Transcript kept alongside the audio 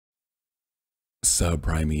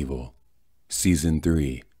Subprimeval, Season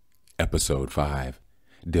 3, Episode 5,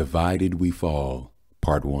 Divided We Fall,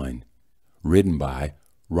 Part 1. Written by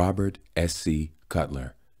Robert S.C.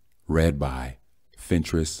 Cutler. Read by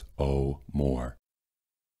Fentriss O. Moore.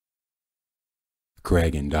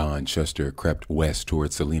 Craig and Dawn Schuster crept west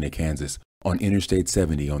toward Salina, Kansas, on Interstate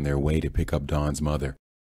 70 on their way to pick up Dawn's mother.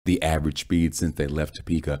 The average speed since they left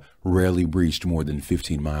Topeka rarely breached more than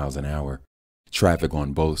 15 miles an hour. Traffic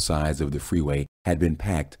on both sides of the freeway had been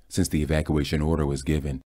packed since the evacuation order was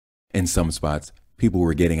given. In some spots, people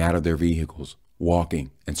were getting out of their vehicles,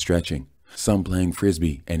 walking and stretching, some playing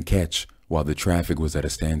frisbee and catch while the traffic was at a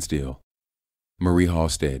standstill. Marie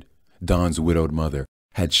Halstead, Dawn's widowed mother,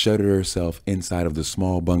 had shuttered herself inside of the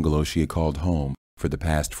small bungalow she had called home for the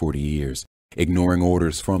past 40 years, ignoring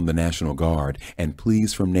orders from the National Guard and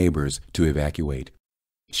pleas from neighbors to evacuate.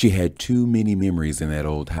 She had too many memories in that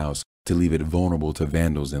old house to leave it vulnerable to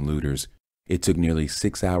vandals and looters. It took nearly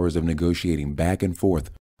 6 hours of negotiating back and forth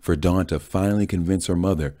for Dawn to finally convince her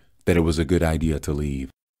mother that it was a good idea to leave.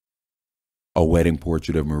 A wedding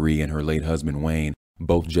portrait of Marie and her late husband Wayne,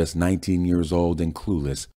 both just 19 years old and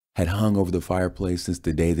clueless, had hung over the fireplace since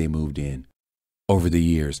the day they moved in. Over the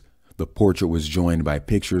years, the portrait was joined by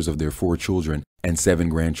pictures of their 4 children and 7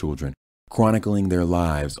 grandchildren, chronicling their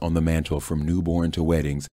lives on the mantle from newborn to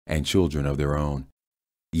weddings and children of their own.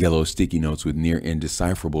 Yellow sticky notes with near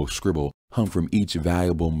indecipherable scribble hung from each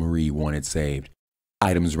valuable Marie wanted saved.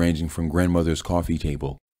 Items ranging from grandmother's coffee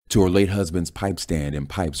table to her late husband's pipe stand and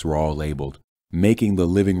pipes were all labeled, making the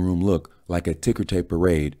living room look like a ticker tape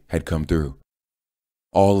parade had come through.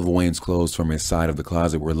 All of Wayne's clothes from his side of the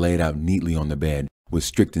closet were laid out neatly on the bed with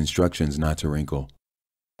strict instructions not to wrinkle.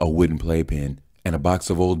 A wooden playpen and a box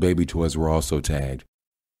of old baby toys were also tagged.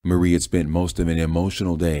 Marie had spent most of an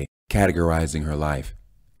emotional day categorizing her life.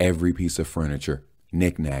 Every piece of furniture,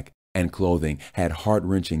 knick-knack, and clothing had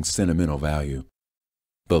heart-wrenching sentimental value.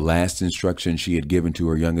 The last instruction she had given to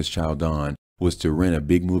her youngest child, Dawn, was to rent a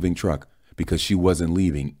big moving truck because she wasn't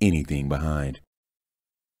leaving anything behind.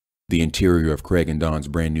 The interior of Craig and Dawn's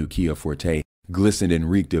brand new Kia Forte glistened and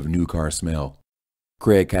reeked of new car smell.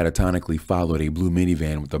 Craig catatonically followed a blue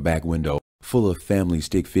minivan with a back window full of family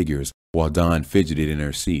stick figures while Dawn fidgeted in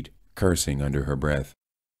her seat, cursing under her breath.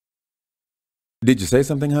 "Did you say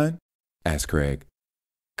something, hon?" asked Craig.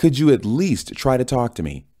 "Could you at least try to talk to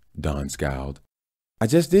me?" Dawn scowled. "I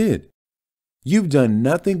just did." "You've done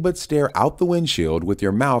nothing but stare out the windshield with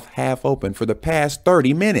your mouth half open for the past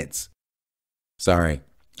 30 minutes. "Sorry,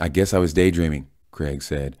 I guess I was daydreaming," Craig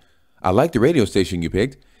said. "I like the radio station you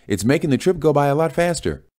picked. It's making the trip go by a lot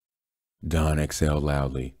faster." Dawn exhaled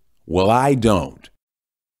loudly. "Well, I don't."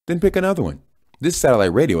 "Then pick another one. This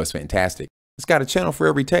satellite radio is fantastic. It's got a channel for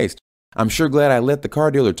every taste. I'm sure glad I let the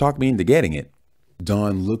car dealer talk me into getting it."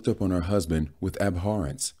 Dawn looked up on her husband with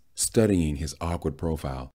abhorrence, studying his awkward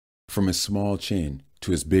profile, from his small chin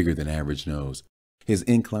to his bigger than average nose. His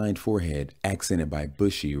inclined forehead, accented by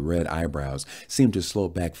bushy red eyebrows, seemed to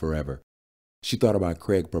slope back forever. She thought about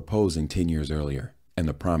Craig proposing 10 years earlier and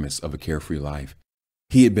the promise of a carefree life.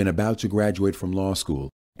 He had been about to graduate from law school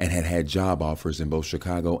and had had job offers in both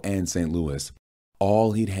Chicago and St. Louis.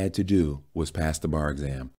 All he'd had to do was pass the bar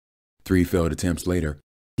exam. 3 failed attempts later,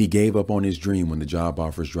 he gave up on his dream when the job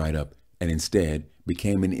offers dried up and instead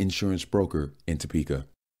became an insurance broker in Topeka.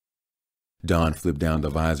 Dawn flipped down the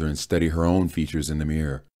visor and studied her own features in the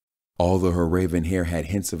mirror. Although her raven hair had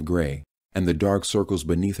hints of gray and the dark circles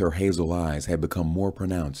beneath her hazel eyes had become more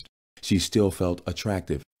pronounced, she still felt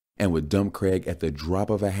attractive and would dump Craig at the drop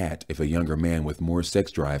of a hat if a younger man with more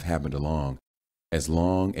sex drive happened along, as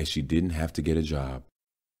long as she didn't have to get a job.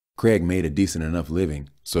 Craig made a decent enough living,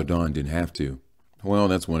 so Dawn didn't have to. "Well,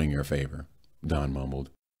 that's one in your favor," Dawn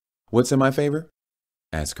mumbled. "What's in my favor?"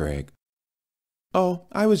 asked Craig. "Oh,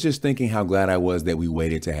 I was just thinking how glad I was that we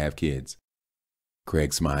waited to have kids."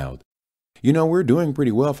 Craig smiled. "You know, we're doing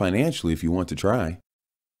pretty well financially if you want to try."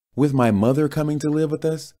 "With my mother coming to live with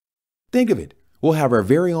us? Think of it. We'll have our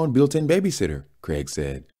very own built-in babysitter," Craig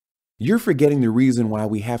said. "You're forgetting the reason why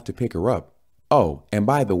we have to pick her up. Oh, and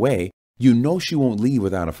by the way, you know she won't leave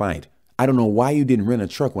without a fight. I don't know why you didn't rent a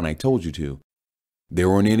truck when I told you to." "There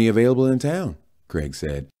weren't any available in town," Craig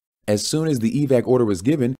said. "As soon as the evac order was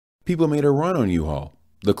given, people made a run on U-Haul.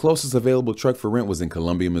 The closest available truck for rent was in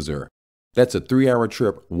Columbia, Missouri. That's a 3-hour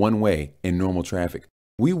trip one way in normal traffic.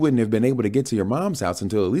 We wouldn't have been able to get to your mom's house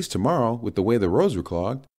until at least tomorrow with the way the roads were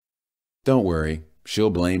clogged." "Don't worry.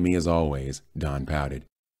 She'll blame me as always," Dawn pouted.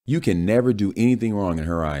 "You can never do anything wrong in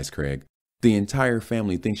her eyes, Craig. The entire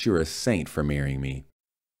family thinks you're a saint for marrying me."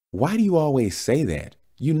 "Why do you always say that?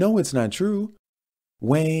 You know it's not true.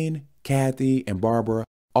 Wayne, Kathy, and Barbara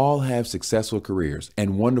All have successful careers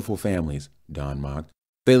and wonderful families, Don mocked.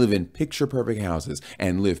 They live in picture-perfect houses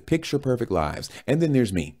and live picture-perfect lives. And then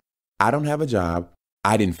there's me. I don't have a job,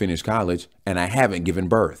 I didn't finish college, and I haven't given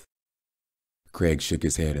birth. Craig shook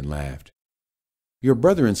his head and laughed. Your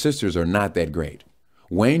brother and sisters are not that great.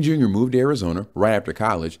 Wayne Jr. moved to Arizona right after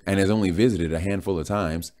college and has only visited a handful of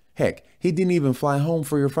times. Heck, he didn't even fly home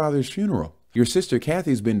for your father's funeral. Your sister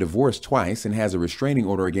Kathy's been divorced twice and has a restraining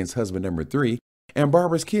order against husband number 3, and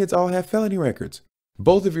Barbara's kids all have felony records.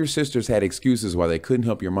 Both of your sisters had excuses why they couldn't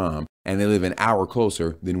help your mom, and they live an hour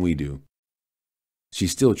closer than we do. She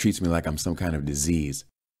still treats me like I'm some kind of disease.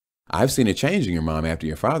 I've seen a change in your mom after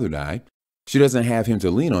your father died. She doesn't have him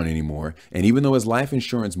to lean on anymore, and even though his life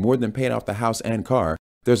insurance more than paid off the house and car,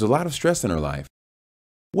 there's a lot of stress in her life.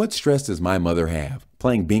 What stress does my mother have?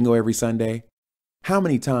 Playing bingo every Sunday? How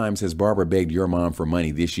many times has Barbara begged your mom for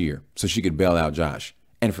money this year so she could bail out Josh?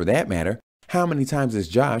 And for that matter, how many times has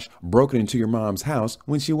Josh broken into your mom's house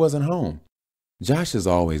when she wasn't home? Josh has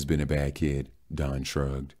always been a bad kid, Don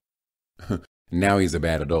shrugged. Now he's a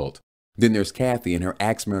bad adult. Then there's Kathy and her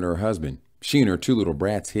axe-murderer husband. She and her 2 little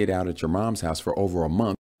brats hid out at your mom's house for over a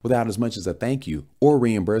month without as much as a thank you or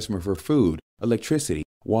reimbursement for food, electricity,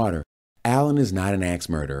 water. Alan is not an axe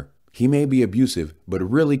murderer. He may be abusive, but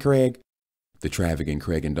really, Craig? The traffic in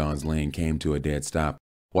Craig and Don's lane came to a dead stop,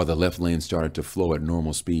 while the left lane started to flow at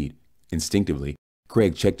normal speed. Instinctively,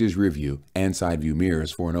 Craig checked his rear view and side view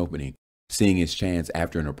mirrors for an opening. Seeing his chance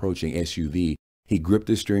after an approaching SUV, he gripped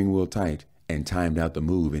the steering wheel tight and timed out the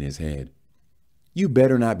move in his head. You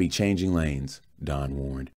better not be changing lanes, Don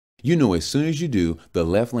warned. You know as soon as you do, the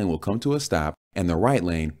left lane will come to a stop and the right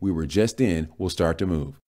lane we were just in will start to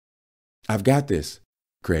move. I've got this,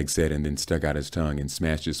 Craig said, and then stuck out his tongue and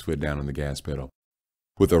smashed his foot down on the gas pedal.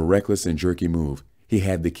 With a reckless and jerky move, he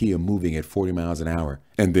had the Kia moving at 40 miles an hour,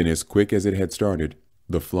 and then as quick as it had started,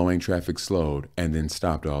 the flowing traffic slowed and then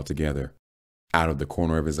stopped altogether. Out of the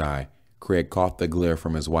corner of his eye, Craig caught the glare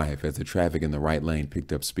from his wife as the traffic in the right lane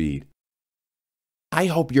picked up speed. I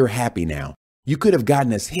hope you're happy now. You could have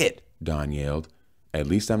gotten us hit, Don yelled. At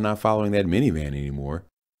least I'm not following that minivan anymore.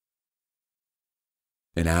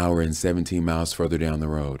 An hour and 17 miles further down the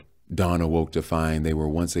road, Don awoke to find they were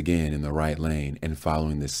once again in the right lane and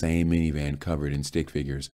following the same minivan covered in stick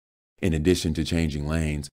figures. In addition to changing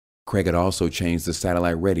lanes, Craig had also changed the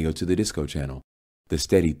satellite radio to the disco channel. The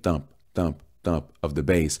steady thump, thump, thump of the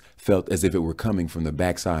bass felt as if it were coming from the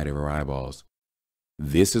backside of her eyeballs.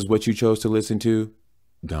 This is what you chose to listen to?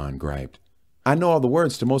 Don griped. I know all the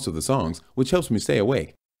words to most of the songs, which helps me stay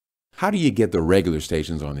awake. How do you get the regular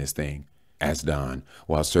stations on this thing? Asked Don,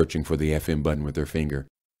 while searching for the FM button with her finger.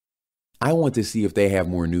 I want to see if they have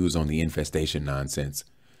more news on the infestation nonsense.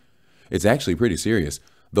 It's actually pretty serious.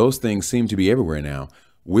 Those things seem to be everywhere now.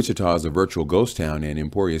 Wichita is a virtual ghost town, and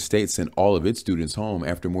Emporia State sent all of its students home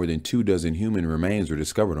after more than 24 human remains were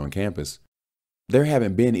discovered on campus. There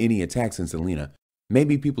haven't been any attacks in Salina.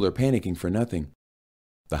 Maybe people are panicking for nothing.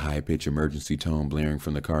 The high-pitched emergency tone blaring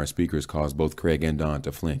from the car speakers caused both Craig and Don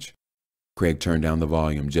to flinch. Craig turned down the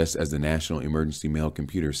volume just as the National Emergency Mail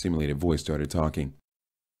Computer simulated voice started talking.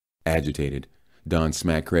 Agitated, Don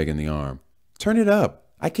smacked Craig in the arm. Turn it up.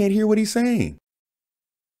 I can't hear what he's saying.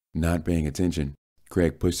 Not paying attention,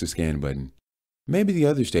 Craig pushed the scan button. Maybe the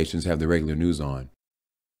other stations have the regular news on.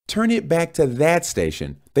 Turn it back to that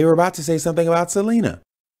station. They were about to say something about Salina.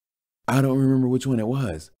 I don't remember which one it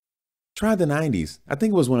was. Try the 90s. I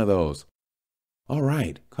think it was one of those. All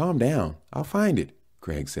right, calm down. I'll find it,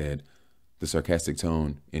 Craig said. The sarcastic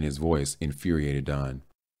tone in his voice infuriated Don.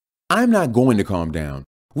 I'm not going to calm down.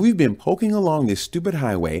 We've been poking along this stupid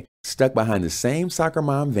highway, stuck behind the same soccer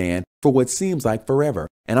mom van for what seems like forever,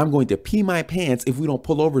 and I'm going to pee my pants if we don't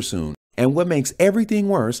pull over soon. And what makes everything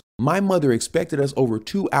worse, my mother expected us over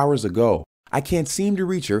 2 hours ago. I can't seem to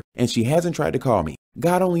reach her, and she hasn't tried to call me.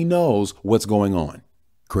 God only knows what's going on.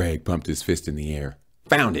 Craig pumped his fist in the air.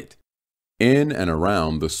 Found it! In and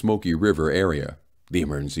around the Smoky River area, the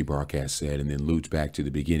emergency broadcast said, and then looped back to the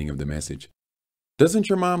beginning of the message. Doesn't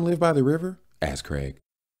your mom live by the river? Asked Craig.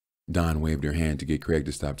 Don waved her hand to get Craig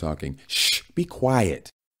to stop talking. Shh, be quiet.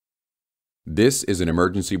 This is an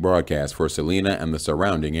emergency broadcast for Salina and the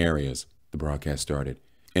surrounding areas, the broadcast started.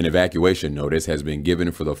 An evacuation notice has been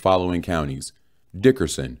given for the following counties: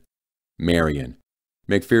 Dickerson, Marion,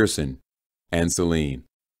 McPherson, and Saline.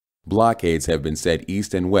 Blockades have been set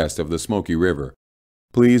east and west of the Smoky River.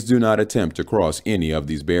 Please do not attempt to cross any of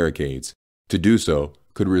these barricades. To do so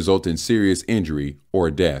could result in serious injury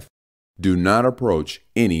or death. Do not approach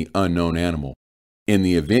any unknown animal. In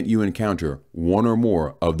the event you encounter one or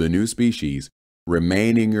more of the new species,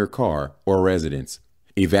 remain in your car or residence.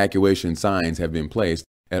 Evacuation signs have been placed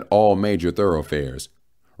at all major thoroughfares.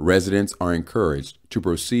 Residents are encouraged to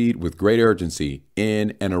proceed with great urgency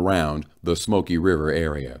in and around the Smoky River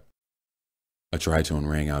area. A tritone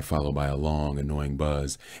rang out, followed by a long, annoying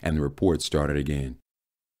buzz, and the report started again.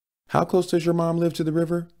 "How close does your mom live to the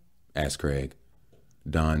river?" asked Craig.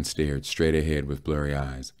 Don stared straight ahead with blurry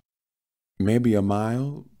eyes. "Maybe a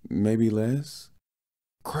mile, maybe less."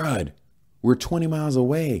 "Crud, we're 20 miles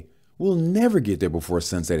away. We'll never get there before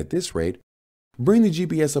sunset at this rate. Bring the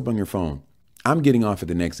GPS up on your phone. I'm getting off at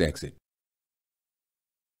the next exit."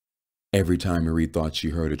 Every time Marie thought she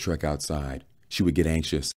heard a truck outside, she would get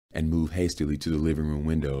anxious and move hastily to the living room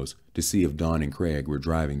windows to see if Don and Craig were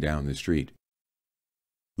driving down the street.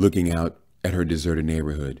 Looking out at her deserted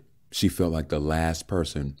neighborhood, she felt like the last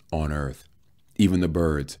person on earth. Even the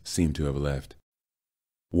birds seemed to have left.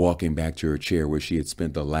 Walking back to her chair where she had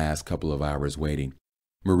spent the last couple of hours waiting,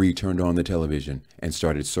 Marie turned on the television and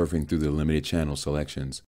started surfing through the limited channel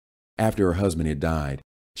selections. After her husband had died,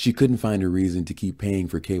 she couldn't find a reason to keep paying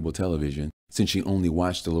for cable television since she only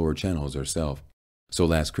watched the lower channels herself. So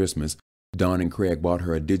last Christmas, Don and Craig bought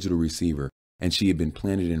her a digital receiver, and she had been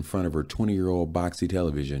planted in front of her 20-year-old boxy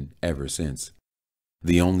television ever since.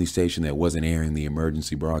 The only station that wasn't airing the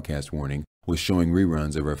emergency broadcast warning was showing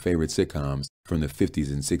reruns of her favorite sitcoms from the 50s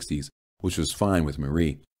and 60s, which was fine with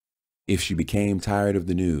Marie. If she became tired of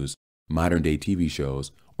the news, modern-day TV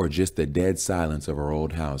shows, or just the dead silence of her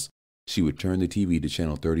old house, she would turn the TV to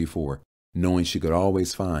channel 34, knowing she could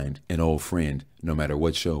always find an old friend no matter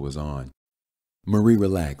what show was on. Marie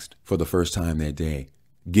relaxed for the first time that day,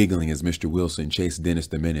 giggling as Mr. Wilson chased Dennis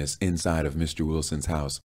the Menace inside of Mr. Wilson's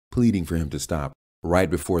house, pleading for him to stop right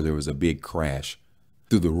before there was a big crash.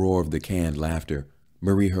 Through the roar of the canned laughter,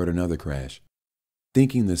 Marie heard another crash.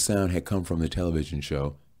 Thinking the sound had come from the television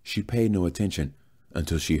show, she paid no attention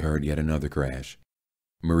until she heard yet another crash.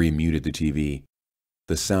 Marie muted the TV.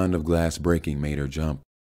 The sound of glass breaking made her jump.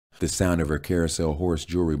 The sound of her carousel horse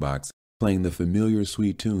jewelry box playing the familiar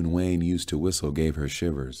sweet tune Wayne used to whistle gave her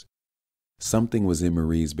shivers. Something was in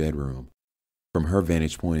Marie's bedroom. From her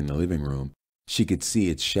vantage point in the living room, she could see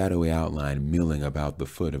its shadowy outline milling about the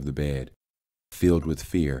foot of the bed. Filled with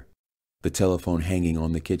fear, the telephone hanging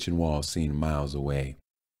on the kitchen wall seemed miles away.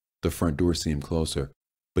 The front door seemed closer,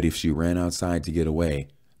 but if she ran outside to get away,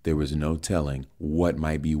 there was no telling what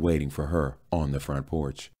might be waiting for her on the front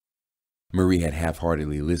porch. Marie had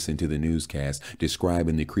half-heartedly listened to the newscast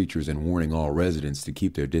describing the creatures and warning all residents to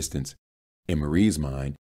keep their distance. In Marie's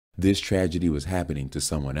mind, this tragedy was happening to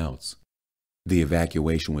someone else. The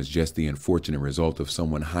evacuation was just the unfortunate result of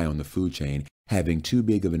someone high on the food chain having too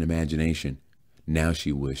big of an imagination. Now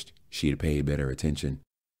she wished she had paid better attention.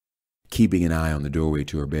 Keeping an eye on the doorway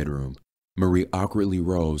to her bedroom, Marie awkwardly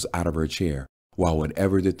rose out of her chair, while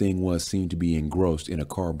whatever the thing was seemed to be engrossed in a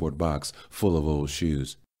cardboard box full of old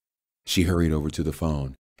shoes. She hurried over to the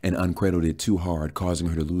phone and uncradled it too hard, causing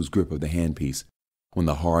her to lose grip of the handpiece. When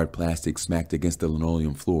the hard plastic smacked against the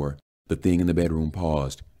linoleum floor, the thing in the bedroom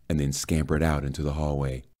paused and then scampered out into the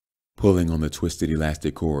hallway. Pulling on the twisted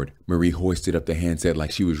elastic cord, Marie hoisted up the handset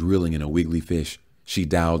like she was reeling in a wiggly fish. She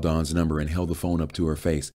dialed Don's number and held the phone up to her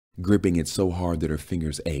face, gripping it so hard that her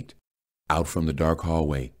fingers ached. Out from the dark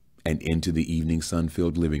hallway and into the evening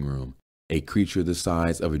sun-filled living room, a creature the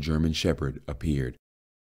size of a German shepherd appeared.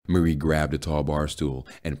 Marie grabbed a tall bar stool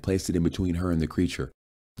and placed it in between her and the creature.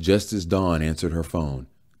 Just as Dawn answered her phone,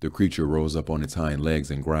 the creature rose up on its hind legs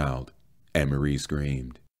and growled, and Marie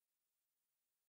screamed.